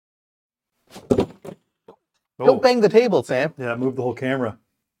Don't bang the table, Sam. Yeah, move the whole camera.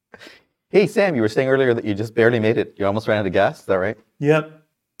 Hey, Sam, you were saying earlier that you just barely made it. You almost ran out of gas. Is that right? Yep.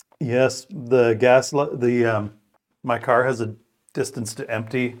 Yes, the my car has a distance to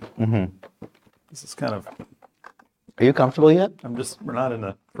empty. Mm-hmm. This is kind of. Are you comfortable yet? We're not in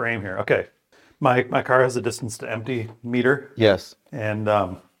the frame here. Okay. My car has a distance to empty meter. Yes. And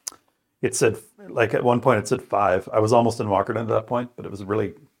it said, like at one point it said 5. I was almost in Walkerton at that point, but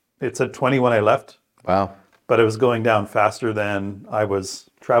it said 20 when I left. Wow. But it was going down faster than I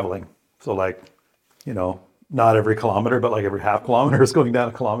was traveling. So like, not every kilometer, but like every half kilometer is going down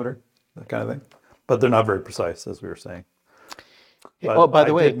a kilometer, that kind of thing. But they're not very precise, as we were saying. But by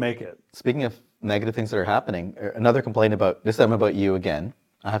the way, I did make it. Speaking of negative things that are happening, another complaint this time about you again.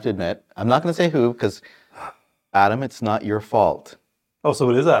 I have to admit, I'm not going to say who, because Adam, it's not your fault. Oh, so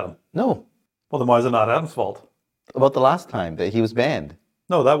it is Adam? No. Well, then why is it not Adam's fault? About the last time that he was banned.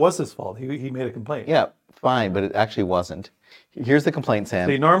 No, that was his fault. He made a complaint. Yeah, fine, but it actually wasn't. Here's the complaint, Sam.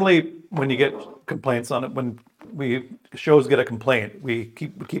 See, normally when you get complaints on it, when shows get a complaint, we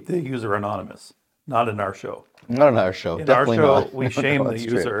keep the user anonymous. Not in our show. Not on our show. In Definitely our show, not. we shame the that's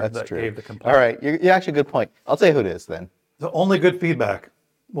user true. That's that true. gave the complaint. All right, you're actually a good point. I'll say who it is then. The only good feedback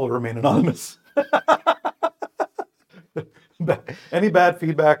will remain anonymous. Any bad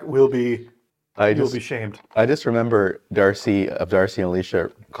feedback will be you'll be shamed. I just remember Darcy and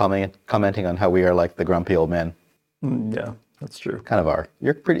Alicia commenting on how we are like the grumpy old men. Yeah, that's true. Kind of are.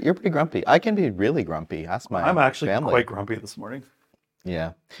 You're pretty grumpy. I can be really grumpy. Ask my I'm actually family. quite grumpy this morning.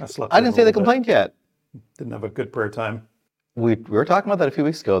 Yeah. I didn't say the complaint yet. Didn't have a good prayer time. We were talking about that a few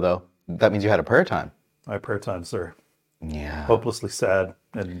weeks ago, though. That means you had a prayer time. My prayer time, sir. Yeah. Hopelessly sad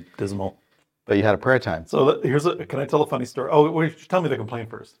and dismal. But you had a prayer time. So can I tell a funny story? Oh, wait, tell me the complaint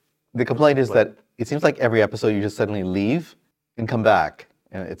first. The complaint is that it seems like every episode you just suddenly leave and come back.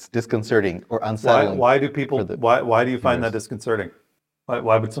 And it's disconcerting or unsettling. Why do people, why do you find that disconcerting?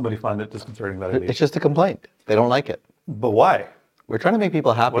 Why would somebody find it disconcerting that I leave? It's just a complaint. They don't like it. But why? We're trying to make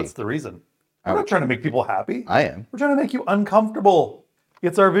people happy. What's the reason? We're not trying to make people happy. I am. We're trying to make you uncomfortable.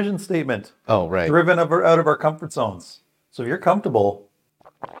 It's our vision statement. Oh, right. Driven out of our comfort zones. So if you're comfortable.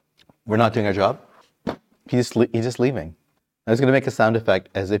 We're not doing our job. He's just leaving. I was going to make a sound effect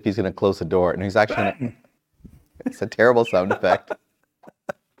as if he's going to close the door. And he's actually going to... It's a terrible sound effect.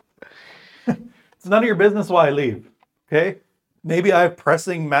 It's none of your business why I leave. Okay? Maybe I have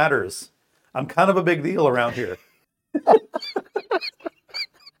pressing matters. I'm kind of a big deal around here.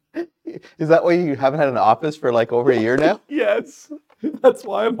 Is that why you haven't had an office for like over a year now? Yes. That's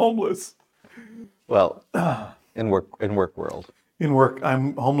why I'm homeless. Well, in work world. In work,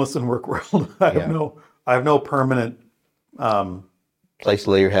 I'm homeless in work world. I have no permanent place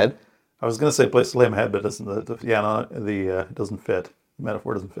to lay your head. I was going to say place to lay my head, but it doesn't. It doesn't fit. The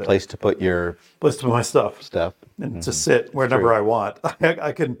metaphor doesn't fit. Place to put my stuff. And to sit wherever I want.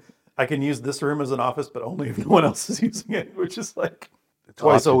 I can use this room as an office, but only if no one else is using it, which is like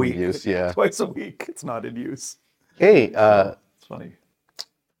twice a week. Twice a week. It's not in use. Hey, it's funny.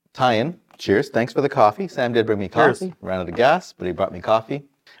 Tie-in. Cheers. Thanks for the coffee. Sam did bring me coffee. Cheers. Ran out of gas, but he brought me coffee.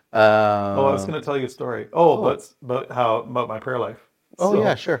 I was going to tell you a story. About my prayer life. Oh,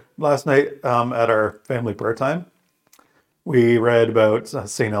 yeah, sure. Last night at our family prayer time, we read about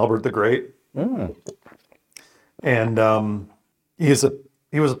St. Albert the Great. Mm. And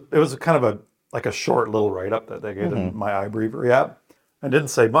it was kind of a short little write-up that they gave in my iBreviary app. I didn't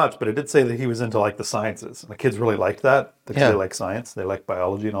say much, but it did say that he was into like the sciences. And the kids really liked that because they like science. They like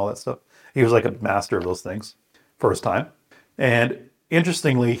biology and all that stuff. He was like a master of those things for his time. And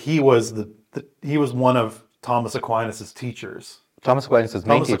interestingly, he was one of Thomas Aquinas' teachers. Thomas Aquinas'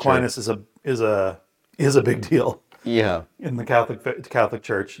 main teacher. Thomas Aquinas is a big deal. Yeah. In the Catholic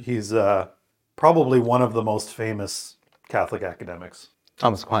Church, he's probably one of the most famous Catholic academics.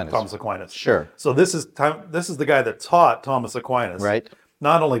 Thomas Aquinas. Sure. So this is the guy that taught Thomas Aquinas. Right.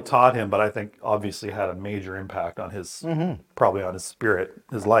 Not only taught him, but I think obviously had a major impact on his probably on his spirit,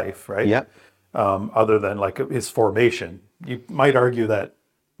 his life, right? Yeah. Other than like his formation, you might argue that.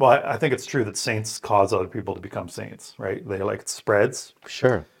 Well, I think it's true that saints cause other people to become saints, right? It spreads.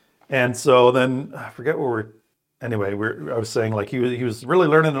 Sure. And so then I forget where we're. Anyway, I was saying like he was really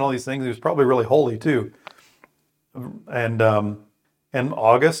learning all these things. He was probably really holy too. And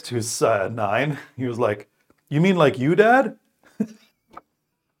August, who's 9, he was like, "You mean like you, Dad?"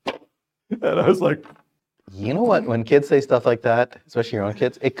 And I was like, you know what? When kids say stuff like that, especially your own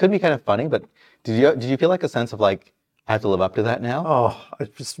kids, it could be kind of funny. But did you feel like a sense of like, I have to live up to that now? Oh,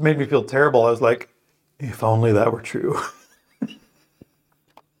 it just made me feel terrible. I was like, if only that were true.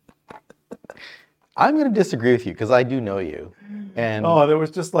 I'm going to disagree with you because I do know you. And there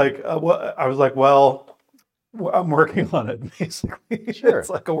was just like, I was like, well, Well, I'm working on it, basically. Sure. It's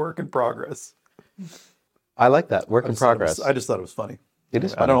like a work in progress. I like that. Work in progress. I just thought it was funny. It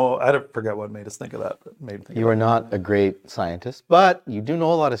is I funny. don't know. I don't forget what made us think of that, but made me think You of are not a great scientist, but you do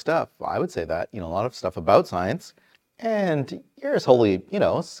know a lot of stuff. I would say that. You know a lot of stuff about science. And yours wholly,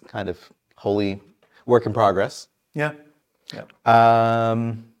 it's kind of wholly work in progress. Yeah. Yeah.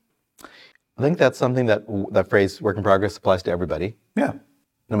 I think that's something that phrase work in progress applies to everybody, Yeah.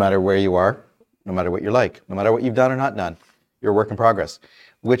 no matter where you are, no matter what you're like, no matter what you've done or not done. You're a work in progress,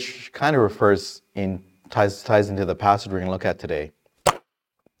 which kind of ties into the passage we're going to look at today.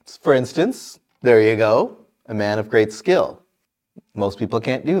 For instance, there you go, a man of great skill. Most people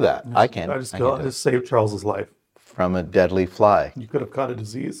can't do that. I can't. I just saved Charles's life. From a deadly fly. You could have caught a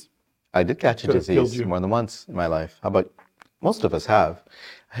disease. I did catch a Could have killed disease you. more than once in my life. How about most of us have?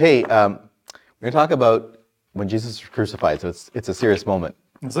 Hey, we're going to talk about when Jesus was crucified. So it's a serious moment.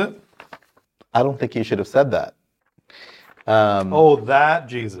 Is it? I don't think you should have said that. Oh, that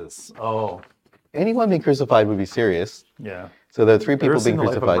Jesus. Oh, Anyone being crucified would be serious. yeah. So there are three Have you ever people being seen The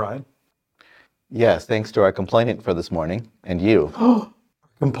Life of crucified. Brian? Yes, thanks to our complainant for this morning and you.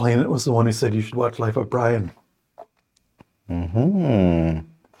 Complainant was the one who said you should watch Life of Brian.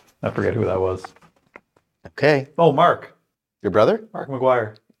 I forget who that was. Okay. Oh, Mark. Your brother? Mark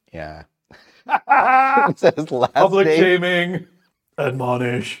McGuire. Yeah. It says last Public name. shaming.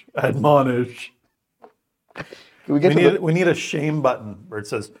 Admonish. Admonish. Can we get to the- We need a shame button where it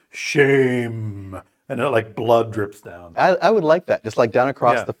says shame. And it, like blood drips down. I would like that. Just like down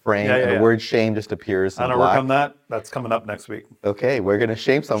across Yeah. the frame, Yeah, yeah, and the yeah. word shame just appears in I don't black. work on that. That's coming up next week. Okay, we're going to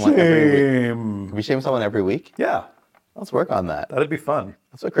shame someone every week. Shame. Can we shame someone every week? Yeah, Let's work on that. that'd be fun.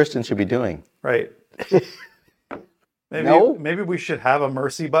 That's what Christians should be doing. Right. Maybe, No. maybe we should have a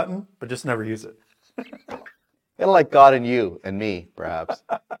mercy button, but just never use it. Kind of like God and you and me, perhaps.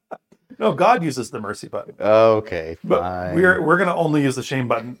 No, God uses the mercy button. Okay, But fine. we're gonna only use the shame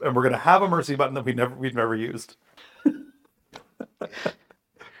button, and we're gonna have a mercy button that we've never used.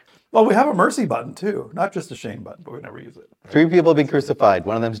 Well, we have a mercy button too, not just a shame button, but we never use it. Three people being crucified.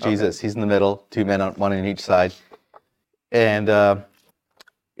 One of them's Jesus. He's in the middle. Two men, one on each side. And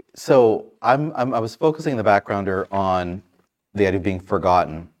so I was focusing the backgrounder on the idea of being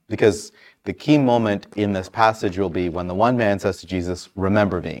forgotten, because the key moment in this passage will be when the one man says to Jesus,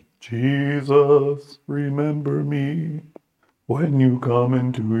 "Remember me." Jesus, remember me when you come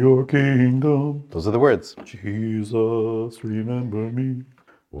into your kingdom. Those are the words. Jesus, remember me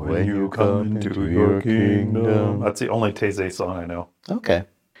when you come into your kingdom. That's the only Taizé song I know. Okay.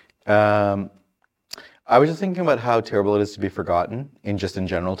 I was just thinking about how terrible it is to be forgotten in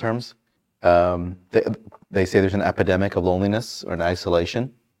general terms. They say there's an epidemic of loneliness or an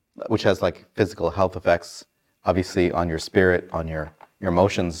isolation, which has like physical health effects, obviously on your spirit, on your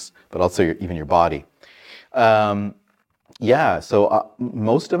emotions, but also even your body. So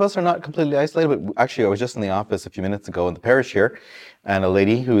most of us are not completely isolated, but actually I was just in the office a few minutes ago in the parish here, and a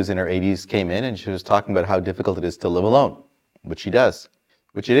lady who was in her 80s came in and she was talking about how difficult it is to live alone, which she does,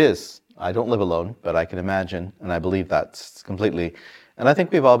 which it is. I don't live alone, but I can imagine, and I believe that completely. And I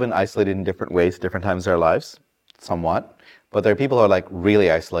think we've all been isolated in different ways, different times of our lives, somewhat. But there are people who are like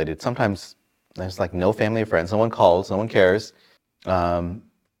really isolated. Sometimes there's like no family or friends, no one calls, no one cares. And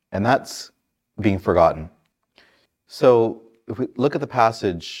that's being forgotten. So if we look at the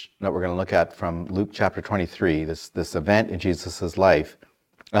passage that we're going to look at from Luke chapter 23, this event in Jesus' life,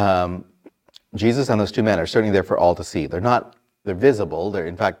 Jesus and those two men are certainly there for all to see. They're visible. They're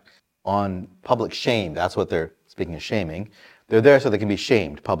in fact on public shame. That's what they're, speaking of shaming. They're there so they can be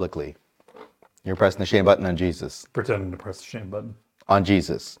shamed publicly. You're pressing the shame button on Jesus. Pretending to press the shame button. On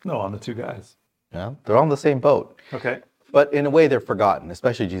Jesus. No, on the two guys. Yeah, they're on the same boat. Okay. But in a way, they're forgotten,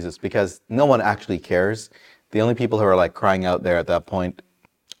 especially Jesus, because no one actually cares. The only people who are like crying out there at that point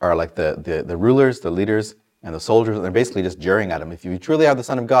are like the rulers, the leaders, and the soldiers. And they're basically just jeering at him. If you truly are the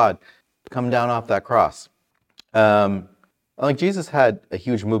Son of God, come down off that cross. Like Jesus had a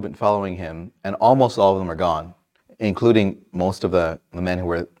huge movement following him, and almost all of them are gone, including most of the men who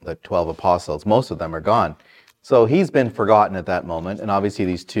were the 12 apostles. Most of them are gone. So he's been forgotten at that moment, and obviously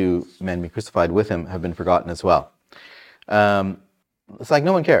these two men being crucified with him have been forgotten as well. It's like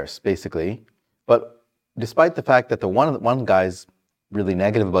no one cares, basically. But despite the fact that the one guy's really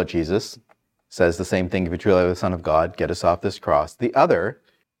negative about Jesus, says the same thing, if you truly are the Son of God, get us off this cross. The other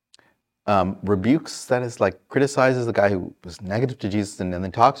rebukes, that is, like criticizes the guy who was negative to Jesus and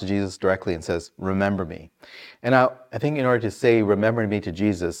then talks to Jesus directly and says, remember me. And I think in order to say remember me to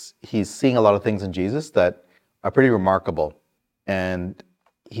Jesus, he's seeing a lot of things in Jesus that are pretty remarkable. And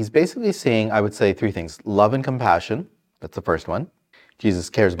he's basically seeing, I would say, three things. Love and compassion, that's the first one. Jesus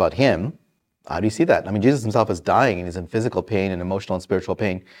cares about him. How do you see that? I mean, Jesus himself is dying and he's in physical pain and emotional and spiritual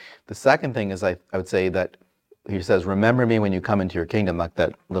pain. The second thing is I would say that he says, remember me when you come into your kingdom, like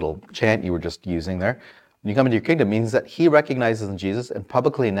that little chant you were just using there. When you come into your kingdom means that he recognizes in Jesus and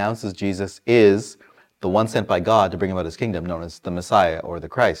publicly announces Jesus is the one sent by God to bring about his kingdom, known as the Messiah or the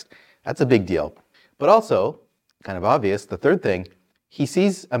Christ. That's a big deal. But also, kind of obvious, the third thing, he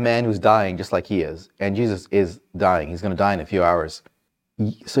sees a man who's dying just like he is, and Jesus is dying. He's going to die in a few hours.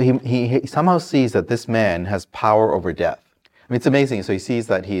 So he somehow sees that this man has power over death. I mean, it's amazing. So he sees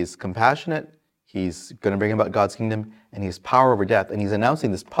that he's compassionate, he's going to bring about God's kingdom, and he has power over death. And he's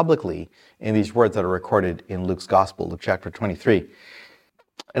announcing this publicly in these words that are recorded in Luke's Gospel, Luke chapter 23.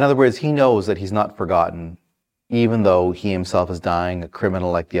 In other words, he knows that he's not forgotten, even though he himself is dying, a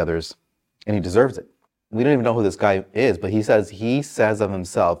criminal like the others, and he deserves it. We don't even know who this guy is, but he says of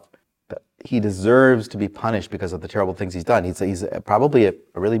himself that he deserves to be punished because of the terrible things he's done. He's probably a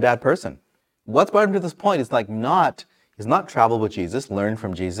really bad person. What's brought him to this point is he's not traveled with Jesus, learned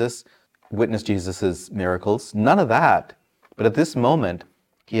from Jesus, witnessed Jesus's miracles, none of that. But at this moment,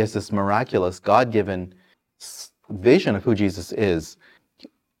 he has this miraculous, God-given vision of who Jesus is.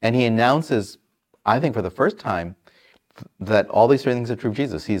 And he announces, I think for the first time, that all these three things are true of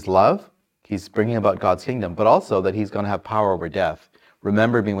Jesus. He's love, he's bringing about God's kingdom, but also that he's going to have power over death.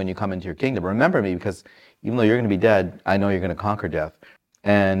 Remember me when you come into your kingdom. Remember me because even though you're going to be dead, I know you're going to conquer death.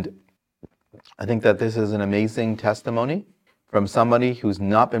 And I think that this is an amazing testimony from somebody who's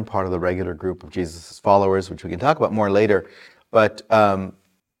not been part of the regular group of Jesus' followers, which we can talk about more later. But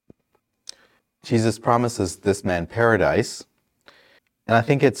Jesus promises this man paradise. And I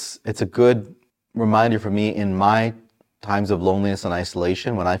think it's a good reminder for me in my times of loneliness and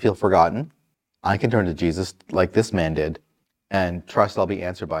isolation, when I feel forgotten, I can turn to Jesus like this man did and trust I'll be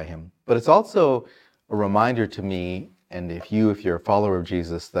answered by him. But it's also a reminder to me, and if you're a follower of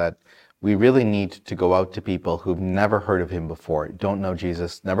Jesus, that we really need to go out to people who've never heard of him before, don't know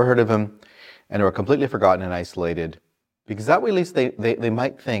Jesus, never heard of him, and are completely forgotten and isolated. Because that way at least they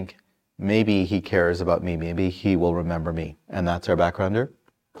might think, maybe he cares about me, maybe he will remember me. And that's our backgrounder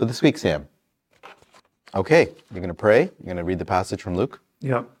for this week, Sam. Okay, you're going to pray. You're going to read the passage from Luke.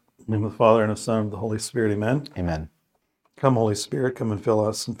 Yep. In the name of the Father, and of the Son, and of the Holy Spirit. Amen. Amen. Come, Holy Spirit, come and fill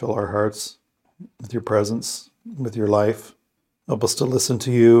us and fill our hearts with your presence, with your life. Help us to listen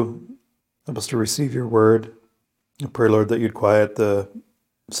to you. Help us to receive your word. I pray, Lord, that you'd quiet the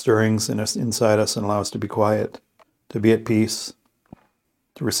stirrings inside us and allow us to be quiet, to be at peace,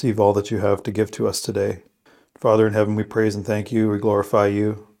 to receive all that you have to give to us today. Father in heaven, we praise and thank you. We glorify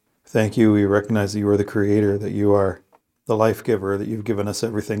you. Thank you. We recognize that you are the creator, that you are the life giver, that you've given us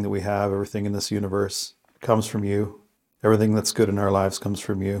everything that we have, everything in this universe comes from you. Everything that's good in our lives comes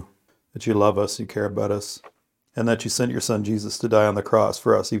from you. That you love us, you care about us, and that you sent your son Jesus to die on the cross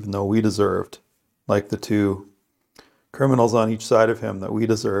for us, even though we deserved, like the two criminals on each side of him, that we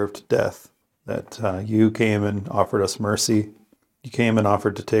deserved death. That you came and offered us mercy. You came and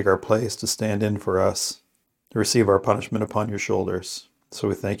offered to take our place, to stand in for us, to receive our punishment upon your shoulders. So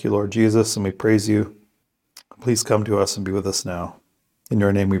we thank you, Lord Jesus, and we praise you. Please come to us and be with us now. In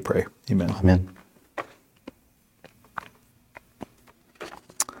your name we pray. Amen. Amen.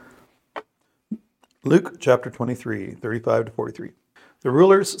 Luke chapter 23, 35 to 43. The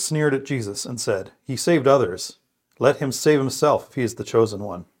rulers sneered at Jesus and said, "He saved others. Let him save himself if he is the chosen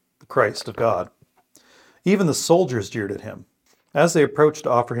one, the Christ of God." Even the soldiers jeered at him. As they approached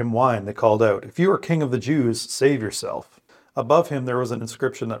to offer him wine, they called out, "If you are king of the Jews, save yourself." Above him there was an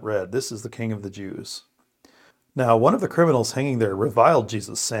inscription that read, "This is the King of the Jews." Now one of the criminals hanging there reviled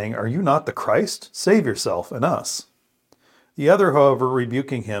Jesus, saying, "Are you not the Christ? Save yourself and us." The other, however,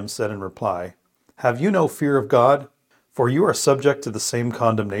 rebuking him, said in reply, "Have you no fear of God? For you are subject to the same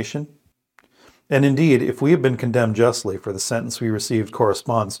condemnation. And indeed, if we have been condemned justly, for the sentence we received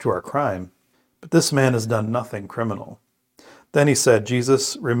corresponds to our crime, but this man has done nothing criminal." Then he said,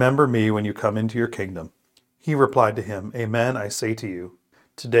 "Jesus, remember me when you come into your kingdom." He replied to him, "Amen, I say to you,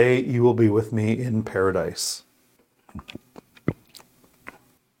 today you will be with me in paradise."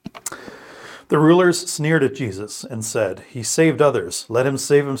 The rulers sneered at Jesus and said, "He saved others. Let him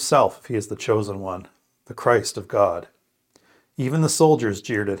save himself if he is the chosen one, the Christ of God." Even the soldiers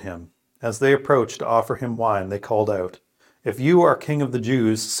jeered at him. As they approached to offer him wine, they called out, "If you are king of the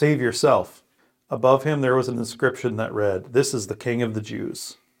Jews, save yourself." Above him there was an inscription that read, "This is the King of the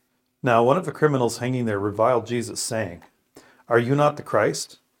Jews." Now one of the criminals hanging there reviled Jesus, saying, "Are you not the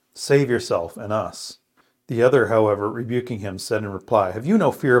Christ? Save yourself and us." The other, however, rebuking him, said in reply, "Have you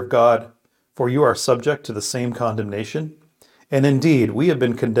no fear of God? For you are subject to the same condemnation. And indeed, we have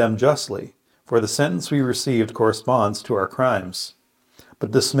been condemned justly, for the sentence we received corresponds to our crimes.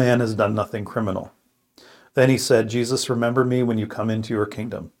 but this man has done nothing criminal." Then he said, "Jesus, remember me when you come into your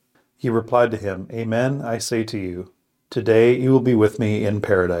kingdom." He replied to him, "Amen, I say to you, today you will be with me in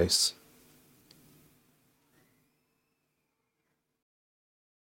paradise."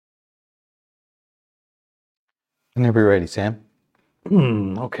 Whenever you're ready, Sam.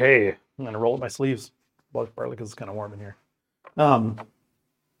 Okay, I'm going to roll up my sleeves, well, partly because it's kind of warm in here.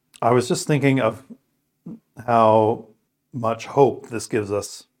 I was just thinking of how much hope this gives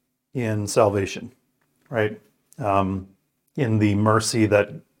us in salvation, right? In the mercy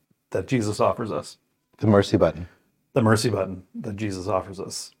that Jesus offers us, The mercy button. the mercy button that Jesus offers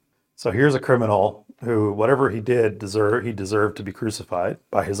us. So here's a criminal who, whatever he did, he deserved to be crucified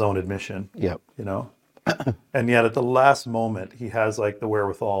by his own admission, Yep. you know? And yet at the last moment, he has like the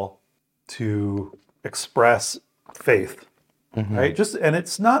wherewithal to express faith, right? And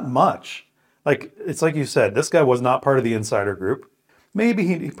it's not much. Like, it's like you said, this guy was not part of the insider group. Maybe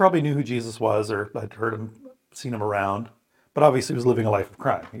he probably knew who Jesus was or had heard him, seen him around, but obviously he was living a life of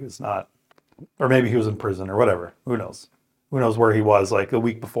crime. He was not, or maybe he was in prison or whatever. Who knows? Who knows where he was like a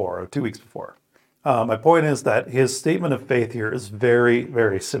week before or 2 weeks before. My point is that his statement of faith here is very,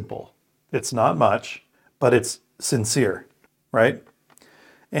 very simple. It's not much, but it's sincere, right?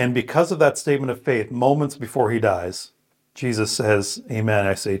 And because of that statement of faith, moments before he dies, Jesus says, "Amen,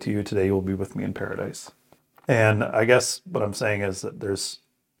 I say to you, today you will be with me in paradise." And I guess what I'm saying is that there's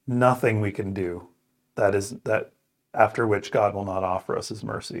nothing we can do that after which God will not offer us his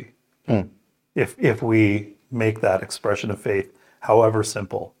mercy. If we make that expression of faith, however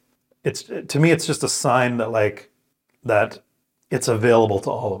simple. To me, it's just a sign that it's available to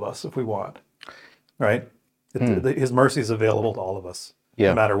all of us if we want. Right? His mercy is available to all of us. Yeah.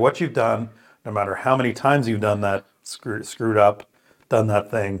 No matter what you've done, no matter how many times you've done that, screwed up, done that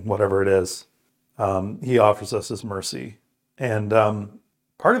thing, whatever it is, he offers us his mercy. And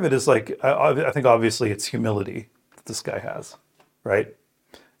part of it is I think obviously it's humility that this guy has, right?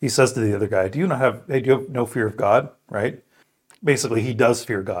 He says to the other guy, do you have no fear of God, right? Basically, he does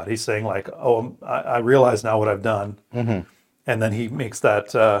fear God. He's saying I realize now what I've done. Mm-hmm. And then he makes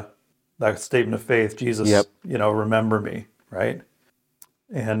that statement of faith, Jesus, Yep. Remember me, right?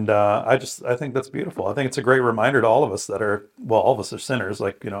 And I think that's beautiful. I think it's a great reminder to all of us all of us are sinners.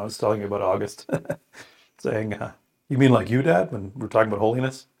 I was telling you about August, saying, you mean like you, Dad, when we're talking about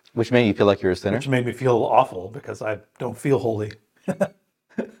holiness? Which made you feel like you're a sinner? Which made me feel awful because I don't feel holy.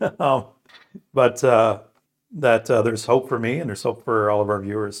 But there's hope for me and there's hope for all of our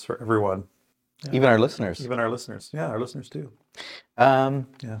viewers, for everyone. Yeah. Even our listeners. Even our listeners. Yeah, our listeners too. Um,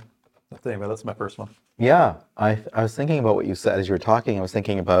 Yeah. Anyway, that's my first one. Yeah, I was thinking about what you said as you were talking. I was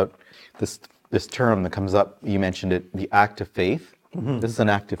thinking about this term that comes up. You mentioned it, the act of faith. Mm-hmm. This is an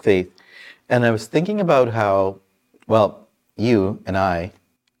act of faith. And I was thinking about how, you and I,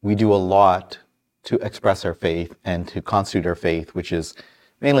 we do a lot to express our faith and to constitute our faith, which is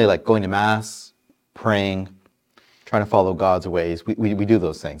mainly like going to Mass, praying, trying to follow God's ways. We do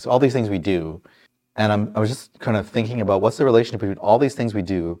those things. All these things we do. And I was just kind of thinking about what's the relationship between all these things we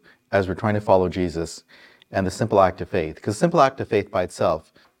do as we're trying to follow Jesus and the simple act of faith. Because the simple act of faith by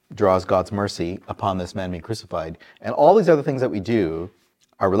itself draws God's mercy upon this man being crucified. And all these other things that we do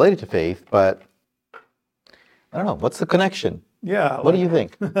are related to faith, but I don't know. What's the connection? Yeah. What do you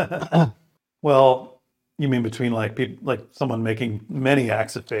think? Well, you mean between someone making many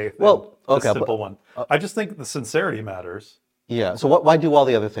acts of faith? Well, and okay, the simple one. I just think the sincerity matters. Yeah. So why do all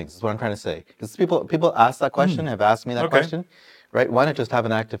the other things? Is what I'm trying to say. Because people ask that question, have asked me that question, right? Why not just have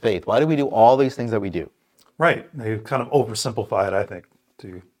an act of faith? Why do we do all these things that we do? Right. They kind of oversimplify it, I think,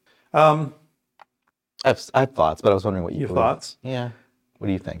 too. I have thoughts, but I was wondering what you believe. Thoughts? Yeah. What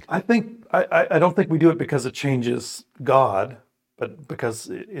do you think? I don't think we do it because it changes God, but because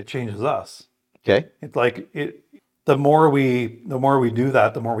it changes us. Okay. It's the more we do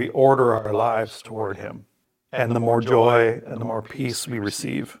that, the more we order our lives toward Him, and the more joy and the more peace we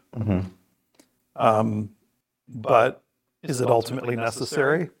receive. Mm-hmm. But is it ultimately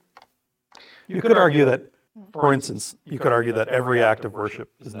necessary? You could argue that, for instance, every act of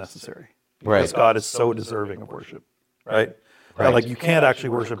worship is necessary because God is so deserving of worship, right? You can't actually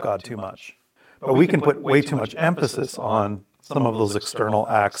worship God too much, but we can put way too much emphasis on some of those external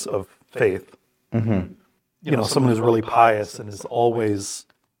acts of faith. Mm-hmm. Someone who's really pious and is always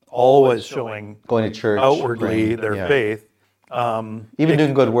showing going to church outwardly their faith. Even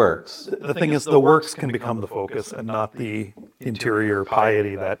doing good works. The thing is, the works can become the focus and not the interior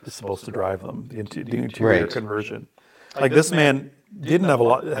piety that is supposed to drive them, the interior conversion. This man didn't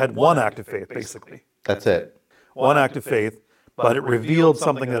have had one act of faith, basically. That's it. One act of faith, but it revealed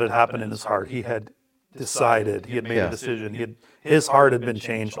something that had happened in his heart. He had decided, he had made Yeah. a decision. His heart had been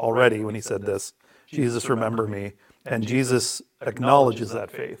changed already when he said this, Jesus, remember me. And Jesus acknowledges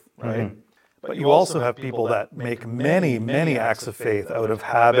that faith, right? But you also have people that make many, many acts of faith out of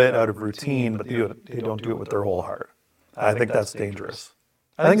habit, out of routine, but they don't do it with their whole heart. I think that's dangerous.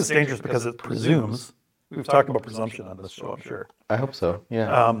 I think it's dangerous because it presumes, we've talked about presumption on this show, I'm sure. I hope so.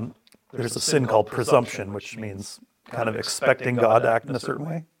 Yeah. There's a sin called presumption, which means kind of expecting God to act in a certain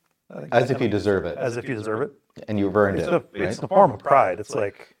way. As if you deserve it As if you deserve it. and you've earned It's it. it's a form of pride. It's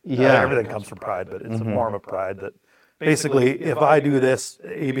like, Yeah. everything comes from pride, but it's a form of pride that basically, if I do this,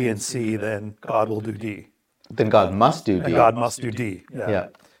 A, B, and C, then God will do D. Then God must do D. And God must do D. Yeah.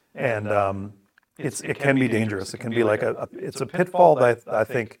 And it can be dangerous. It can be like it's a pitfall that I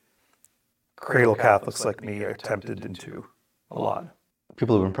think cradle Catholics like me are tempted into a lot.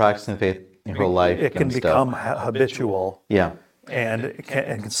 People who've been practicing faith their whole life. It can and stuff. become habitual, Yeah. and it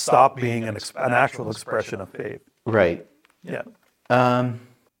can stop being an actual expression of faith. Right. Yeah.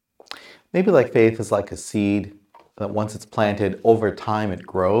 Maybe like faith is like a seed that once it's planted, over time it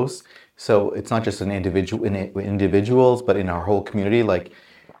grows. So it's not just an individual in individuals, but in our whole community. Like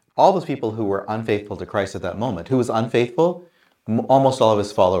all those people who were unfaithful to Christ at that moment. Who was unfaithful? Almost all of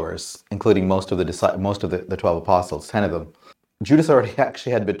his followers, including most of the 12 apostles, 10 of them. Judas already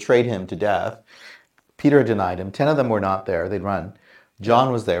actually had betrayed him to death. Peter had denied him. 10 of them were not there; they'd run.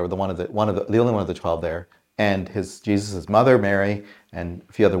 John was there, the only one of the 12 there, and Jesus' mother Mary and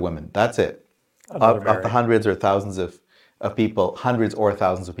a few other women. That's it. Of the hundreds or thousands of people, hundreds or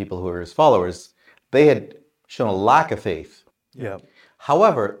thousands of people who were his followers, they had shown a lack of faith. Yeah.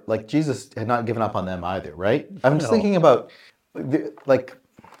 However, like Jesus had not given up on them either, right? I'm just No. thinking about, like,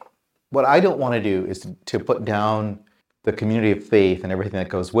 what I don't want to do is to put down the community of faith and everything that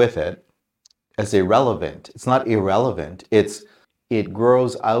goes with it as irrelevant. It's not irrelevant. It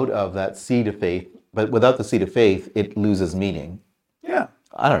grows out of that seed of faith, but without the seed of faith, it loses meaning. Yeah.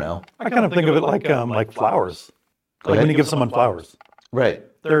 I don't know. I kind of think of it like flowers. Like ahead. when you give someone flowers, Right.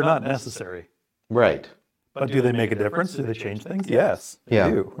 they're not necessary. Right. But do they make a difference? Do they change things? Yes, they Yeah.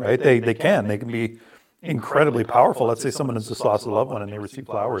 do. Right? They can. They can be incredibly powerful. Let's say someone has just lost a loved one and they receive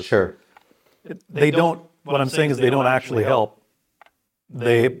flowers. Sure. They don't. What I'm saying is they don't actually help.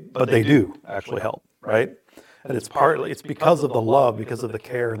 But they do actually help. Right? And it's because of the love, because of the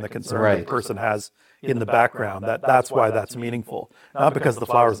care and the concern Right. the person has in the background. That's why that's meaningful. Not because the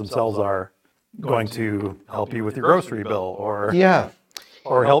flowers themselves are going to help you with your grocery bill or Yeah.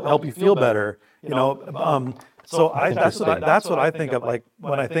 help you feel better. So that's what I think of, like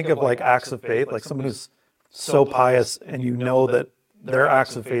when I think of like acts of faith, like someone who's so pious and you know that their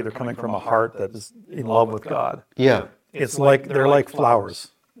acts of faith are coming from a heart that is in love with God. Yeah. It's like they're like flowers.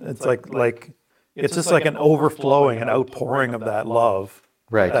 It's like it's just like an overflowing, an outpouring of that love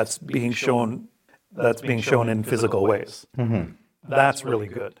Right. that's being shown in physical ways. That's really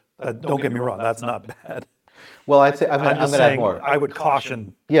good. Don't get me wrong, that's not bad. Well, I'd say I'm I'm going just to add saying more. I would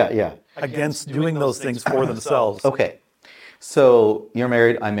caution Yeah. against doing those things for themselves. Okay. So you're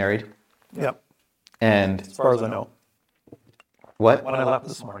married. I'm married. Yep. And As far as I know. what? When I left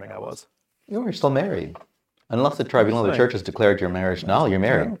this morning, I was. You're still married. Unless the tribunal of the church has declared your marriage null, you're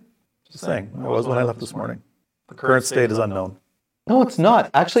married. Just saying. I was when I left this morning. The current state is unknown. No, it's not.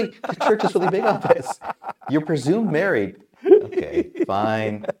 Actually, the church is really big on this. You're presumed married. Okay,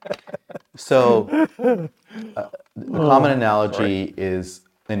 fine. So the common analogy is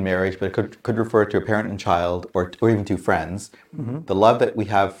in marriage, but it could refer to a parent and child or even to friends. The love that we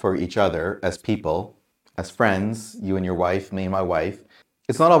have for each other as people, as friends, you and your wife, me and my wife,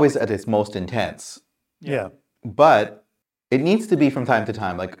 it's not always at its most intense. Yeah. But it needs to be from time to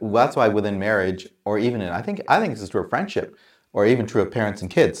time. Like that's why within marriage, or even I think this is true of friendship, or even true of parents and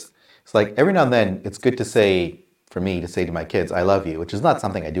kids. It's like every now and then, it's good to say, for me, to say to my kids, "I love you," which is not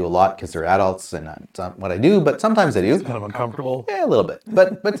something I do a lot because they're adults and it's not what I do. But sometimes I do. Kind of uncomfortable. Yeah, a little bit.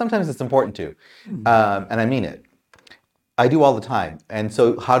 But sometimes it's important to, and I mean it. I do all the time. And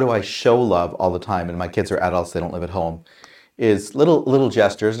so how do I show love all the time? And my kids are adults; they don't live at home. Is little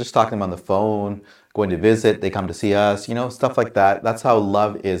gestures, just talking to them on the phone, going to visit, they come to see us, stuff like that. That's how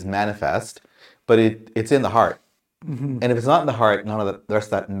love is manifest, but it's in the heart. And if it's not in the heart, none of the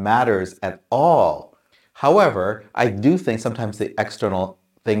rest of that matters at all. However, I do think sometimes the external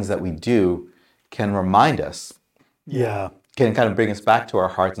things that we do can remind us, Yeah. can kind of bring us back to our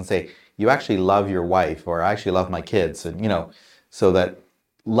hearts and say, you actually love your wife, or I actually love my kids. And, so that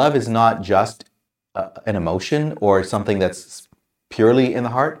love is not just an emotion or something that's purely in the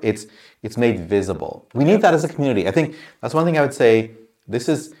heart. It's made visible. We need that as a community. I think that's one thing I would say. This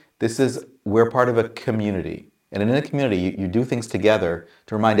is we're part of a community. And in a community, you do things together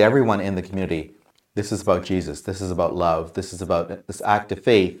to remind everyone in the community, This is about Jesus. This is about love. This is about this act of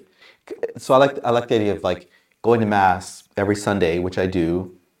faith. So I like the idea of like going to mass every Sunday, which I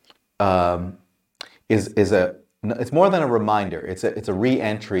do. Is a it's more than a reminder. It's a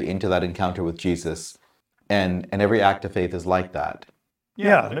re-entry into that encounter with Jesus, and every act of faith is like that.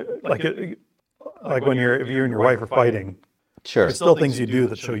 Yeah, like when if you and your wife are fighting, Sure, there's still things you do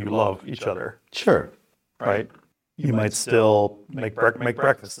that show you love each other, sure, right? You might still make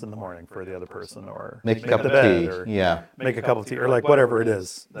breakfast in the morning for the other person, or make a cup the of bed, tea. or Yeah, make a cup of tea, or like whatever it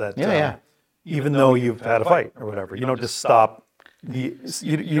is that. yeah. Even though you've had a fight or whatever, you don't just stop.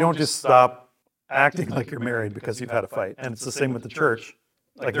 You don't just stop acting like you're married because you've had a fight. And it's the same with the church.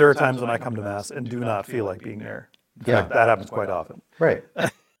 Like there are times when I come to mass and do not feel like being there. In fact, that happens quite often. Right.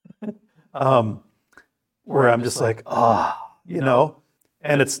 Where I'm just like,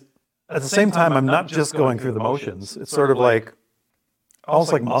 and it's at the same time, I'm not just going through the motions. It's sort of like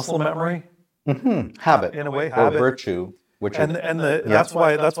almost like muscle memory Habit in a way, or habit. virtue, which And that's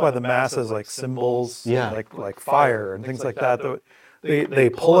why the mass has like symbols, Yeah. like fire and things like that. They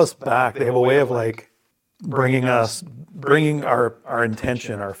pull us back. They have a way of like bringing our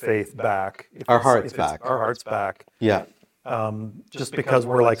intention, our faith back, Our hearts back. our hearts back. yeah, Just because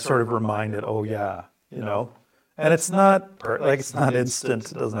we're like sort of reminded, oh yeah, and it's not it's not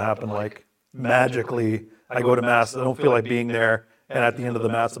instant. It doesn't happen like magically. I go to mass, I don't feel like being there, and at the end of the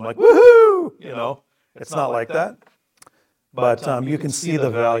mass, I'm like, woohoo! It's not like that. But you can see the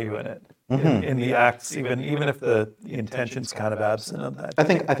value in it, in the acts, even if the intention's kind of absent of that. I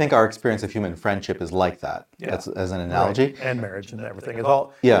think our experience of human friendship is like that. Yeah. That's, as an analogy. Right. And marriage and everything. It's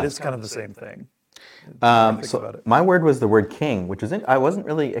all. Yeah. It is kind of the same thing. Think So about it. my word was the word king, which is I wasn't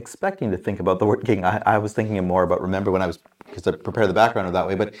really expecting to think about the word king. I was thinking more about remember when I was, because I prepared the background of that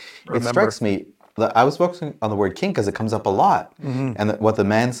way. But it Remember. strikes me that I was focusing on the word king because it comes up a lot. And what the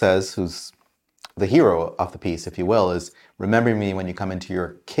man says, who's the hero of the piece, if you will, is remember me when you come into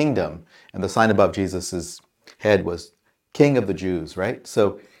your kingdom. And the sign above Jesus's head was King of the Jews, right?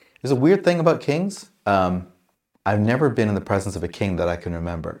 So there's a weird thing about kings. I've never been in the presence of a king that I can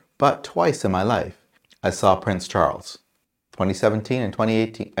remember, but twice in my life I saw Prince Charles, 2017 and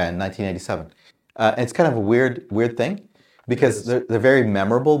 2018 and 1987. And it's kind of a weird thing because they're very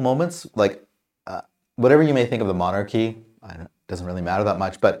memorable moments. Like whatever you may think of the monarchy, it doesn't really matter that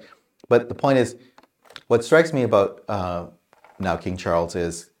much. But the point is, what strikes me about now King Charles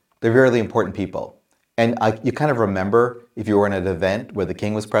is they're really important people. And you kind of remember if you were in an event where the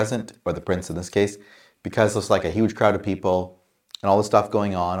king was present, or the prince in this case, because there's like a huge crowd of people and all this stuff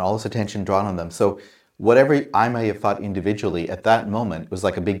going on, all this attention drawn on them. So whatever I may have thought individually at that moment was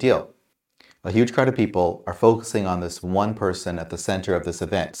like a big deal. A huge crowd of people are focusing on this one person at the center of this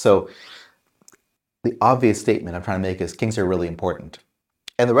event. So the obvious statement I'm trying to make is kings are really important.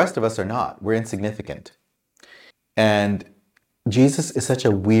 And the rest of us are not. We're insignificant. And Jesus is such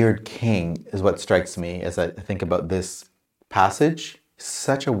a weird king, is what strikes me as I think about this passage.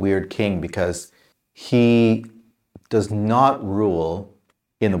 Such a weird king because he does not rule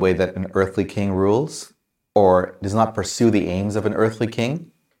in the way that an earthly king rules, or does not pursue the aims of an earthly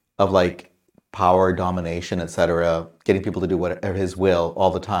king, of like power, domination, etc., getting people to do whatever his will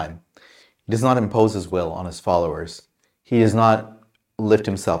all the time. He does not impose his will on his followers. He does not lift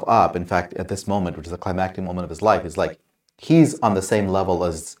himself up. In fact, at this moment, which is the climactic moment of his life, is like he's on the same level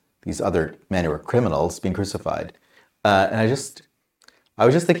as these other men who are criminals being crucified. And I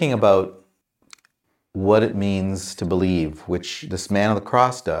was just thinking about what it means to believe, which this man on the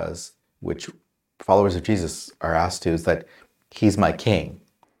cross does, which followers of Jesus are asked to, is that he's my king.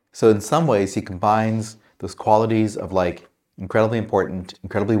 So in some ways, he combines those qualities of like incredibly important,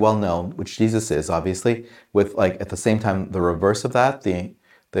 incredibly well known, which Jesus is obviously, with like at the same time the reverse of that,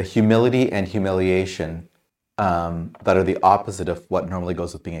 the humility and humiliation that are the opposite of what normally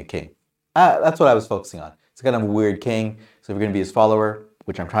goes with being a king. That's what I was focusing on. It's kind of a weird king. So if you're going to be his follower,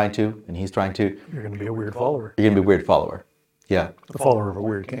 which I'm trying to, and he's trying to, You're going to be a weird follower. you're going to be a weird follower. Yeah. The follower of a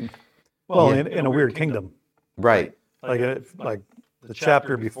weird king. Well, in a weird kingdom. Right. Like the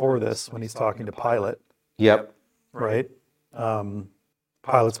chapter before this, when he's talking to Pilate, Yep. right?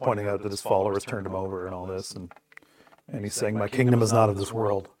 Pilate's pointing out that his followers turned him over and all this, and he's saying, "My kingdom is not of this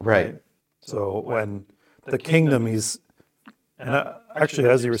world." Right. So when the kingdom, actually,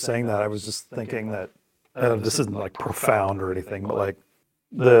 as you were saying that, I was just thinking that this isn't like profound or anything, but like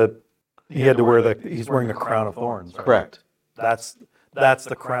he had to wear he's wearing the crown of thorns. Right? Correct. That's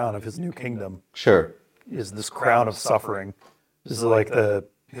the crown of his new kingdom. Sure. Is this crown of suffering? This is like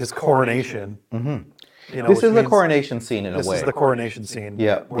his coronation. Mm-hmm. This is the coronation scene in a way. This is the coronation scene.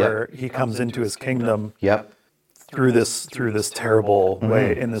 Yeah, where he comes into his kingdom. Yep. through this terrible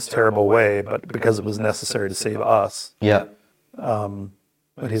way, in this terrible way, but because it was necessary to save us. Yeah.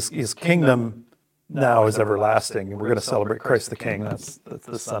 But his kingdom now is everlasting, and we're going to celebrate Christ the King. That's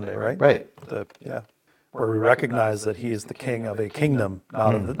this Sunday, right? Right. Where we recognize that he is the king of a kingdom,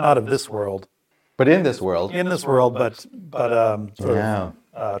 not of this world. But in this world. In this world, but sort Yeah.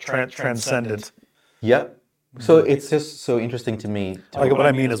 of transcendent. Yeah. So it's just so interesting to me. Like what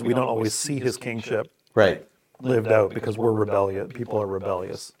I mean is we don't always see his kingship Right. lived out because we're rebellious. People are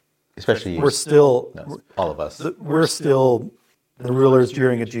rebellious. Especially you. We're still All of us. we're still the rulers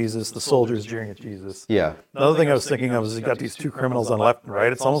jeering at Jesus, the soldiers jeering at Jesus. Yeah. Another thing I was thinking of is you got these two criminals on left and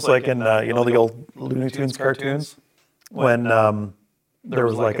right. It's almost like in the old Looney Tunes cartoons when there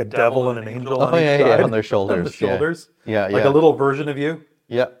was like a devil and an angel on each side on their shoulders. on the shoulders. Yeah. Like a little version of you.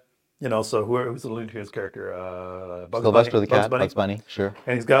 Yeah. So who's the Looney Tunes character? Sylvester the cat, Bunny. Bugs Bunny, sure.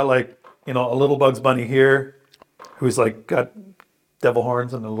 And he's got like, a little Bugs Bunny here, who's like got devil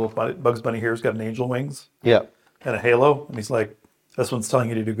horns, and a little Bugs Bunny here who's got an angel wings Yeah. and a halo. And he's like, this one's telling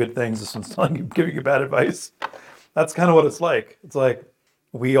you to do good things. This one's giving you bad advice. That's kind of what it's like. It's like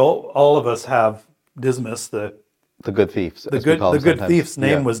we all of us have Dismas, the good thieves. the as we good call the them good sometimes. thief's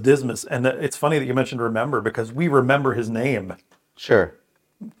name Yeah. was Dismas. And it's funny that you mentioned remember, because we remember his name. Sure.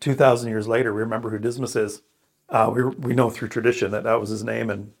 2,000 years later, we remember who Dismas is. We know through tradition that was his name,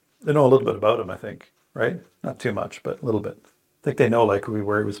 and they know a little bit about him, I think, right? Not too much, but a little bit. I think they know like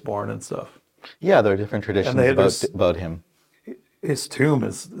where he was born and stuff. Yeah, there are different traditions about him. His tomb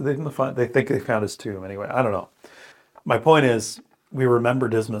is, they think they found his tomb anyway. I don't know. My point is, we remember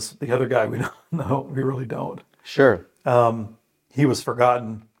Dismas. The other guy, we don't know. We really don't. Sure. He was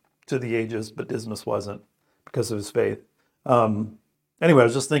forgotten to the ages, but Dismas wasn't because of his faith. Anyway, I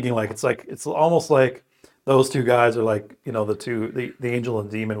was just thinking, like it's almost like those two guys are like, the angel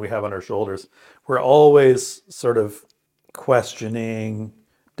and demon we have on our shoulders. We're always sort of questioning,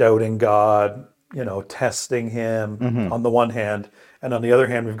 doubting God, testing him on the one hand, and on the other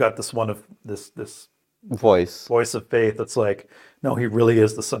hand, we've got this voice of faith that's like, no, he really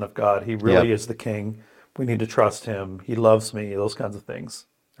is the Son of God. He really is the King. We need to trust him. He loves me. Those kinds of things,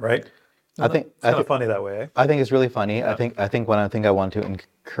 right? It's kind of funny that way. I think it's really funny. Yeah. I think one thing I want to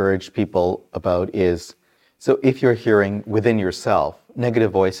encourage people about is, so if you're hearing within yourself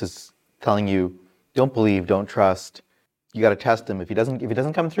negative voices telling you, don't believe, don't trust, you got to test him. If he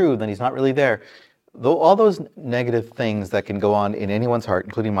doesn't come through, then he's not really there. Though all those negative things that can go on in anyone's heart,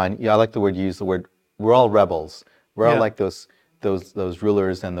 including mine. Yeah, I like the word you use. The word, we're all rebels. We're all like those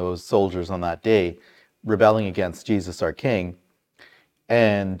rulers and those soldiers on that day, rebelling against Jesus, our King.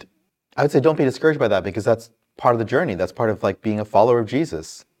 And I would say don't be discouraged by that, because that's part of the journey. That's part of like being a follower of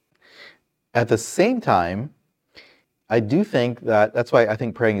Jesus. At the same time, I do think that's why I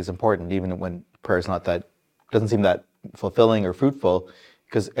think praying is important, even when prayer is doesn't seem that fulfilling or fruitful,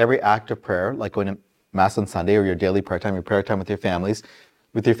 because every act of prayer, like going to Mass on Sunday or your daily prayer time, your prayer time with your family,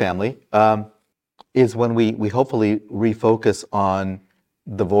 is when we hopefully refocus on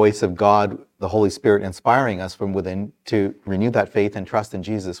the voice of God, the Holy Spirit inspiring us from within to renew that faith and trust in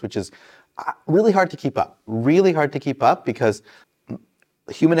Jesus, which is really hard to keep up because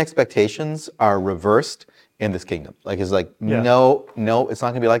human expectations are reversed in this kingdom. No, it's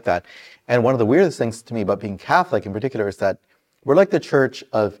not going to be like that. And one of the weirdest things to me about being Catholic in particular is that we're like the church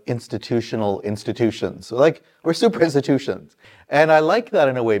of institutional institutions. So we're super institutions. And I like that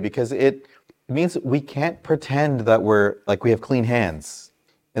in a way, because it means we can't pretend that we have clean hands.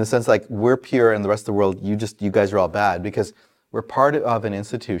 In the sense we're pure and the rest of the world, you guys are all bad, because we're part of an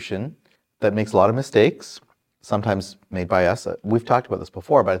institution that makes a lot of mistakes, sometimes made by us. We've talked about this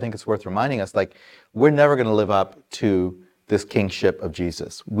before, but I think it's worth reminding us, we're never going to live up to this kingship of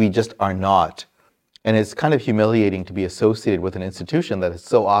Jesus. We just are not. And it's kind of humiliating to be associated with an institution that has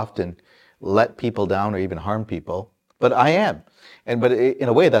so often let people down or even harmed people. But I am. But in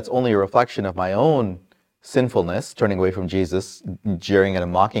a way, that's only a reflection of my own sinfulness, turning away from Jesus, jeering at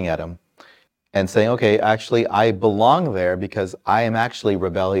him, mocking at him, and saying, okay, actually, I belong there because I am actually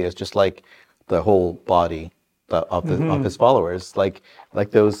rebellious, just like the whole body of his followers, like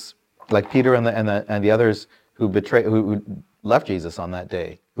Peter and the others who left Jesus on that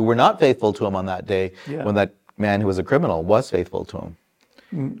day, who were not faithful to him on that day, when that man who was a criminal was faithful to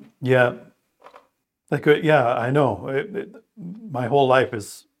him. Yeah. I know. My whole life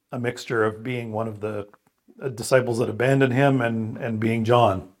is a mixture of being one of the disciples that abandoned him and being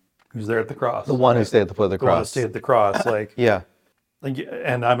John, who's there at the cross. The one who stayed at the foot of the The one who cross. stayed at the cross. Yeah.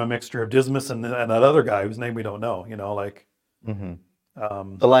 And I'm a mixture of Dismas and that other guy whose name we don't know,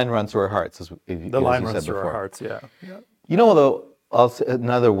 The line runs through our hearts, as you line said runs through before. our hearts, yeah. You know, though, I'll say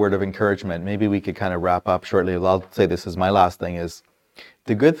another word of encouragement. Maybe we could kind of wrap up shortly. I'll say this is my last thing is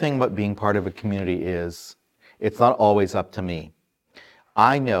the good thing about being part of a community is it's not always up to me.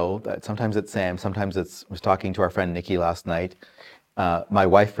 I know that sometimes it's Sam, sometimes I was talking to our friend Nikki last night, my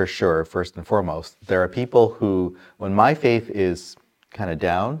wife for sure, first and foremost. There are people who, when my faith is kind of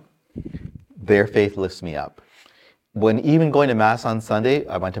down, their faith lifts me up. When even going to Mass on Sunday,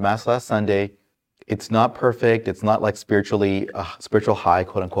 I went to Mass last Sunday, it's not perfect, it's not like spiritually, spiritual high,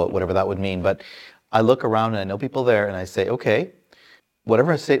 quote unquote, whatever that would mean, but I look around and I know people there and I say, okay,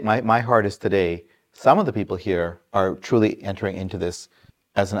 whatever state my heart is today, some of the people here are truly entering into this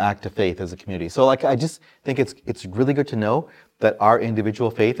as an act of faith as a community. So like, I just think it's really good to know that our individual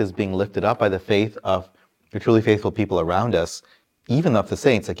faith is being lifted up by the faith of the truly faithful people around us, even of the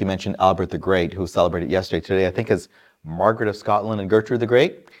saints, like you mentioned Albert the Great, who celebrated yesterday. Today, I think is Margaret of Scotland and Gertrude the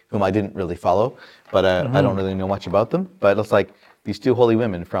Great, whom I didn't really follow, but I don't really know much about them. But it's like these two holy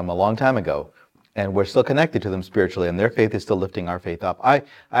women from a long time ago, and we're still connected to them spiritually, and their faith is still lifting our faith up. I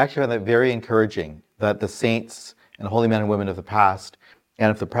actually find that very encouraging, that the saints and holy men and women of the past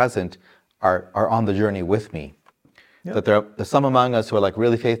and of the present are on the journey with me. Yep. That there's some among us who are like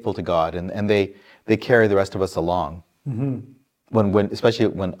really faithful to God, and they carry the rest of us along. When especially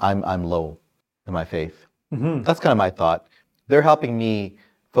when I'm low in my faith. That's kind of my thought. They're helping me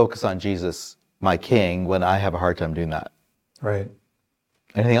focus on Jesus, my King, when I have a hard time doing that. Right.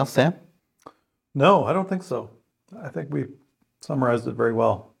 Anything else, Sam? No, I don't think so. I think we summarized it very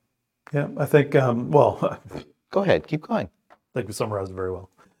well. Yeah, I think, well, Go ahead, keep going. I think we summarized it very well.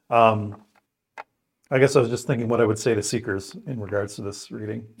 I guess I was just thinking what I would say to seekers in regards to this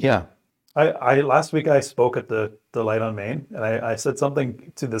reading. Yeah. I last week I spoke at the Light on Main, and I said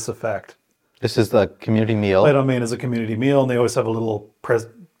something to this effect. This is the community meal. Light on Main is a community meal, and they always have a little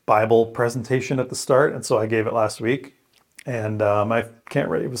Bible presentation at the start, and so I gave it last week. And I can't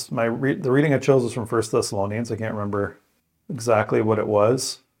read. It was the reading I chose was from 1 Thessalonians. I can't remember exactly what it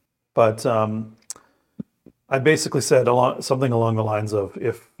was, but I basically said something along the lines of,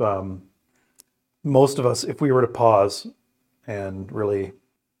 if most of us, if we were to pause and really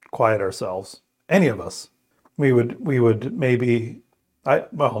quiet ourselves, any of us, we would maybe,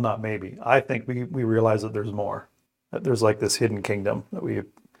 not maybe, I think we realize that there's more, that there's like this hidden kingdom that we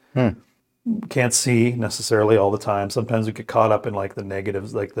can't see necessarily all the time. Sometimes we get caught up in like the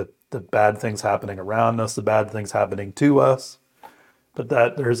negatives, like the bad things happening around us, the bad things happening to us, but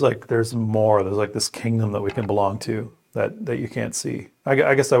that there's more, there's like this kingdom that we can belong to that you can't see. I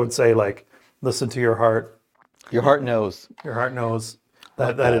guess I would say, like, listen to your heart. Your heart knows. Your heart knows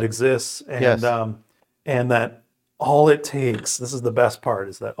that it exists, and Yes. And that all it takes, this is the best part,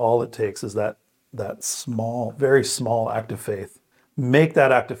 is that all it takes is that small, very small act of faith. Make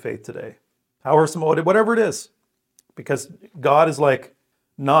that act of faith today, however small, whatever it is, because God is like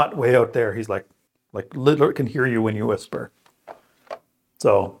not way out there. He's like literally can hear you when you whisper.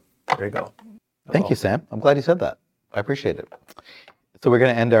 So there you go. Thank you, Sam. I'm glad you said that. I appreciate it. So we're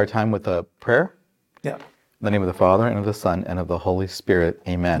going to end our time with a prayer. Yeah. In the name of the Father, and of the Son, and of the Holy Spirit.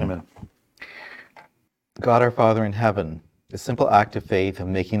 Amen. Amen. God our Father in heaven, the simple act of faith of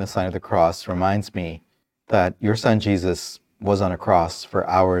making the sign of the cross reminds me that your Son Jesus was on a cross for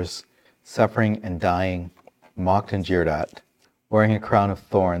hours, suffering and dying, mocked and jeered at, wearing a crown of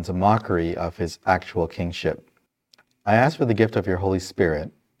thorns, a mockery of his actual kingship. I ask for the gift of your Holy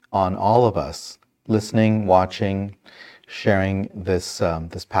Spirit on all of us, listening, watching, sharing this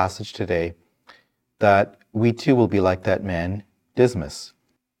passage today, that we too will be like that man, Dismas,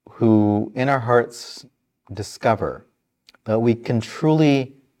 who in our hearts discover that we can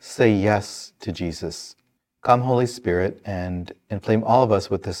truly say yes to Jesus. Come, Holy Spirit, and inflame all of us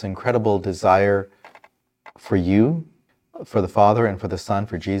with this incredible desire for you, for the Father, and for the Son,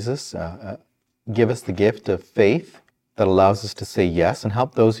 for Jesus. Give us the gift of faith that allows us to say yes, and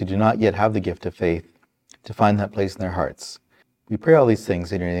help those who do not yet have the gift of faith to find that place in their hearts. We pray all these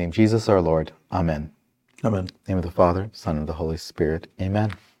things in your name, Jesus our Lord. Amen. Amen. In the name of the Father, Son, and the Holy Spirit.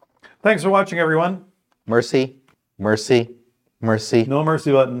 Amen. Thanks for watching, everyone. Mercy, mercy, mercy. No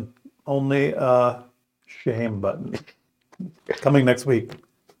mercy button, only a shame button. Coming next week.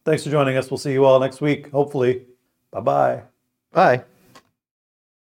 Thanks for joining us. We'll see you all next week, hopefully. Bye-bye. Bye.